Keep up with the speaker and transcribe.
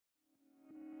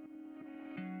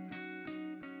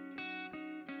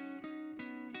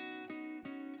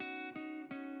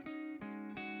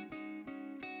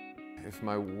If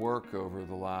my work over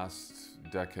the last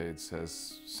decades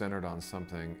has centered on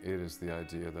something, it is the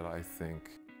idea that I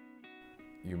think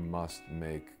you must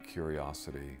make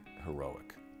curiosity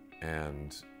heroic.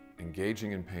 And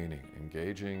engaging in painting,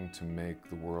 engaging to make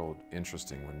the world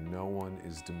interesting when no one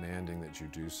is demanding that you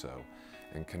do so,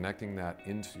 and connecting that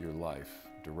into your life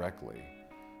directly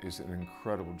is an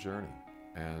incredible journey.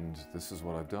 And this is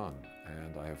what I've done.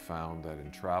 And I have found that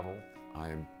in travel, I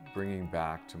am bringing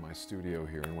back to my studio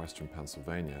here in Western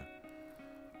Pennsylvania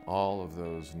all of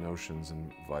those notions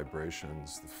and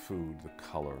vibrations, the food, the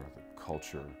color, the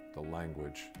culture, the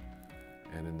language.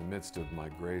 And in the midst of my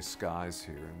gray skies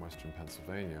here in Western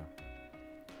Pennsylvania,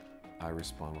 I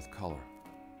respond with color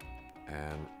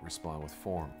and respond with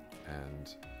form.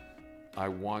 And I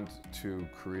want to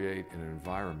create an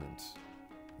environment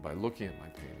by looking at my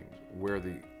paintings where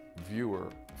the viewer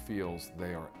feels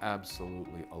they are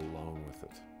absolutely alone with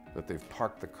it. That they've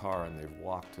parked the car and they've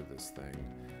walked to this thing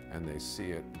and they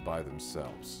see it by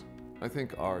themselves. I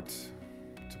think art,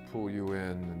 to pull you in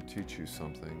and teach you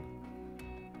something,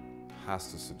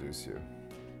 has to seduce you.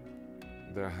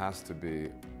 There has to be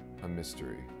a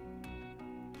mystery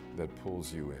that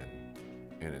pulls you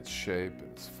in its shape, in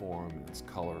its form, in its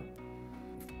color.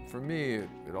 For me,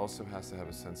 it also has to have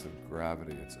a sense of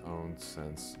gravity, its own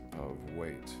sense of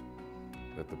weight,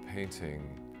 that the painting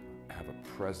have a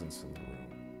presence in the room,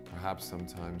 perhaps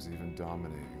sometimes even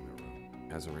dominating the room,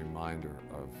 as a reminder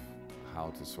of how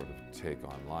to sort of take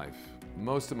on life.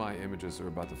 Most of my images are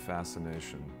about the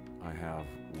fascination I have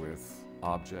with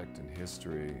object and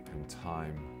history and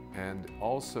time, and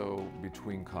also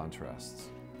between contrasts.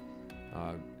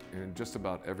 In just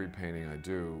about every painting I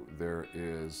do, there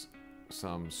is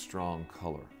some strong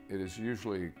color. It is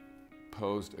usually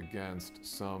posed against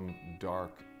some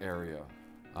dark area.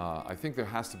 I think there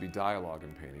has to be dialogue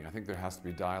in painting. I think there has to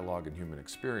be dialogue in human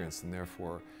experience, and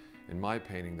therefore, in my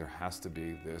painting, there has to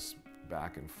be this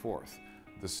back and forth.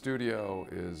 The studio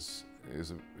is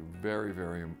a very,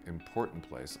 very important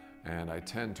place, and I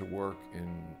tend to work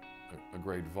in a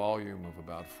great volume of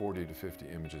about 40 to 50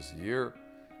 images a year.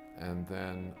 And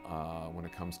then when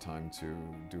it comes time to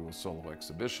do a solo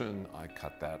exhibition, I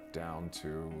cut that down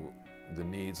to the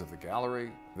needs of the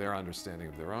gallery, their understanding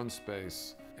of their own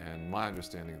space, and my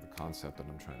understanding of the concept that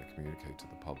I'm trying to communicate to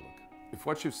the public. If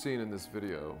what you've seen in this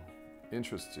video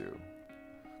interests you,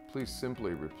 please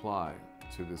simply reply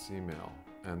to this email,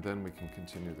 and then we can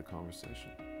continue the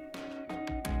conversation.